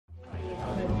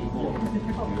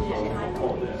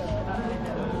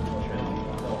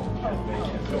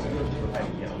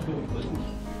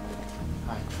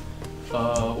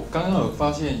我刚刚有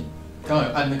发现，刚刚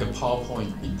有按那个 PowerPoint，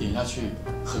 一点下去，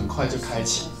很快就开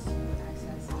启。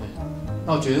对，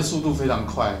那我觉得速度非常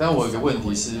快。但我有个问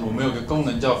题是，我们有个功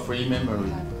能叫 Free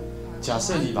Memory。假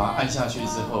设你把它按下去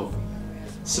之后，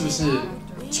是不是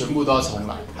全部都要重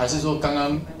来？还是说刚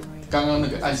刚那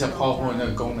个按下 PowerPoint 那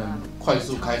个功能快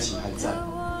速开启还在？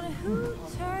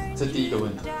这第一个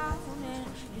问题。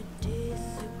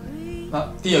那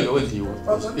第二个问题我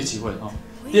一起问啊。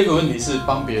第二个问题是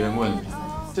帮别人问，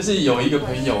就是有一个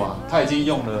朋友啊，他已经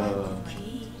用了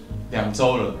2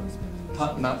周了，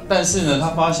但是呢，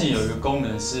他发现有一个功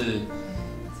能是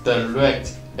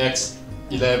DirectX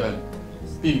 11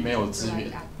并没有支援。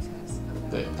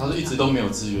对，他说一直都没有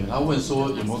支援，他问说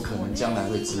有没有可能将来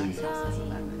会支援，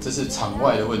这是场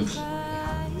外的问题。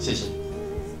谢谢。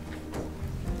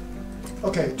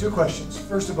Okay, 2 questions.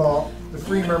 First of all, the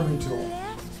free memory tool.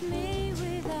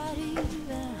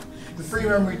 The free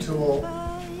memory tool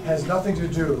has nothing to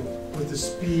do with the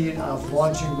speed of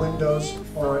launching Windows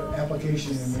or an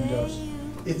application in Windows.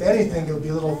 If anything, it would be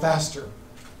a little faster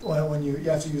when you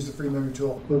have to use the free memory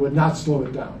tool, but it would not slow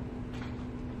it down.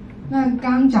 那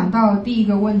刚刚讲到的第一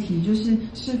个问题就是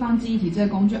释放记忆体这个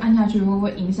工具按下去会不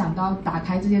会影响到打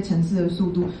开这些程式的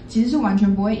速度？其实是完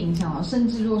全不会影响的，甚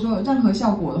至如果说有任何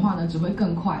效果的话呢，只会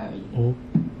更快而已。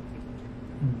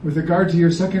With regard to your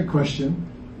second question.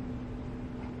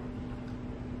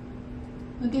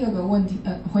 那第二个问题，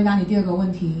回答你第二个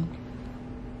问题。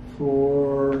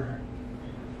For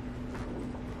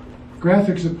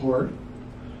graphic support,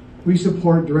 we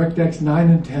support DirectX 9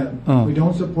 and 10. We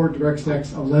don't support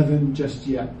DirectX 11 just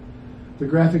yet. The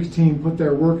graphics team put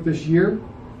their work this year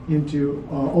into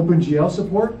OpenGL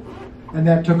support, and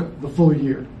that took the full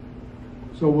year.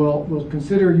 So we'll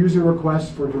consider user requests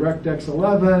for DirectX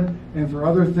 11 and for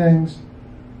other things.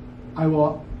 I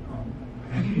will.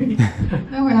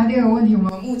 那回答第二个问题，我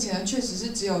们目前确实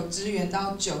是只有支援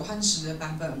到9和10的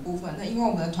版本部分。那因为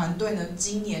我们的团队呢，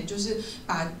今年就是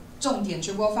把重点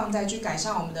全部放在去改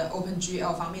善我们的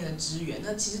OpenGL 方面的支援。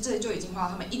那其实这里就已经花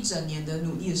了他们1整年的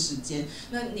努力的时间。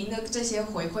那您的这些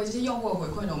回馈，这些用户的回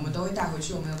馈呢，我们都会带回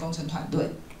去我们的工程团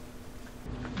队。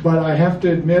But I have to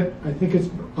admit, I think it's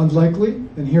unlikely,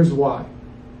 and here's why.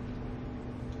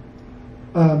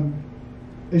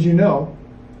 As you know,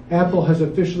 Apple has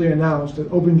officially announced that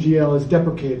OpenGL is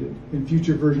deprecated in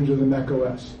future versions of the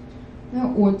macOS. 那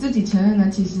我自己承认呢，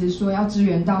其实说要支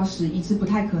援到11是不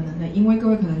太可能的，因为各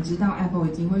位可能知道 Apple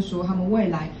已经会说他们未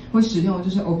来会使用的就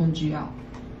是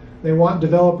OpenGL。They want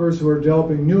developers who are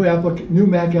developing new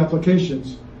Mac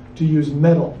applications to use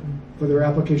Metal for their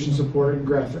application support and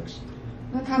graphics.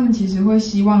 那他们其实会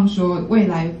希望说，未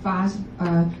来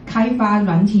开发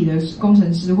软体的工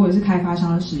程师或者是开发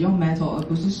商使用 Metal， 而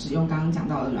不是使用刚刚讲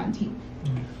到的软体。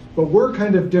But we're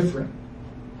kind of different.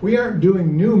 We aren't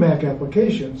doing new Mac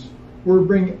applications. We're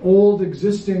bringing old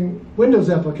existing Windows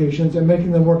applications and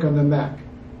making them work on the Mac.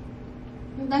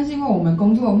 但是因为我们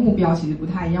工作的目标其实不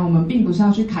太一样，我们并不是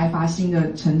要去开发新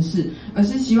的程式，而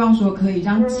是希望说可以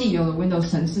让既有的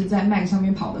Windows 程式在 Mac 上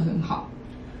面跑得很好。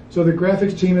So the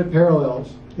graphics team at Parallels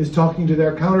is talking to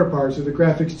their counterparts of the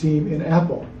graphics team in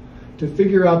Apple to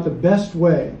figure out the best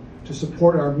way to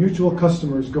support our mutual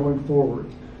customers going forward.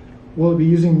 Will it be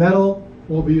using Metal?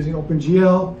 Will it be using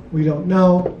OpenGL? We don't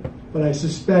know, but I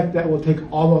suspect that will take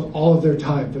almost all of their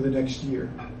time for the next year.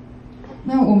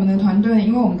 那我们的团队，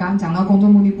因为我们刚刚讲到工作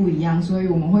目的不一样，所以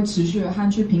我们会持续的和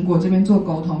去苹果这边做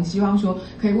沟通，希望说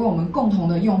可以为我们共同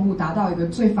的用户达到一个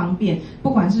最方便，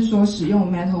不管是说使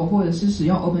用 Metal 或者是使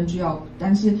用 OpenGL，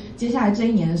 但是接下来这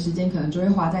1年的时间可能就会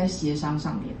花在协商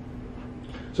上面。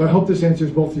So I hope this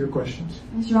answers both your questions.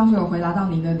 那希望说有回答到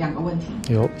您的2个问题。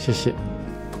有，谢谢。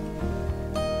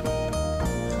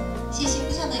谢谢，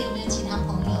不晓得有没有其他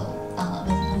朋友问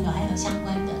朋友还有相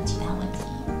关的其他问题？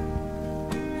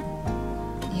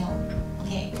没有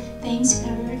 ，OK，Thanks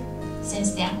for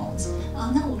sense demos。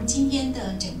那我们今天的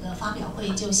整个发表会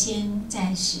就先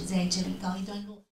暂时在这里告一段落。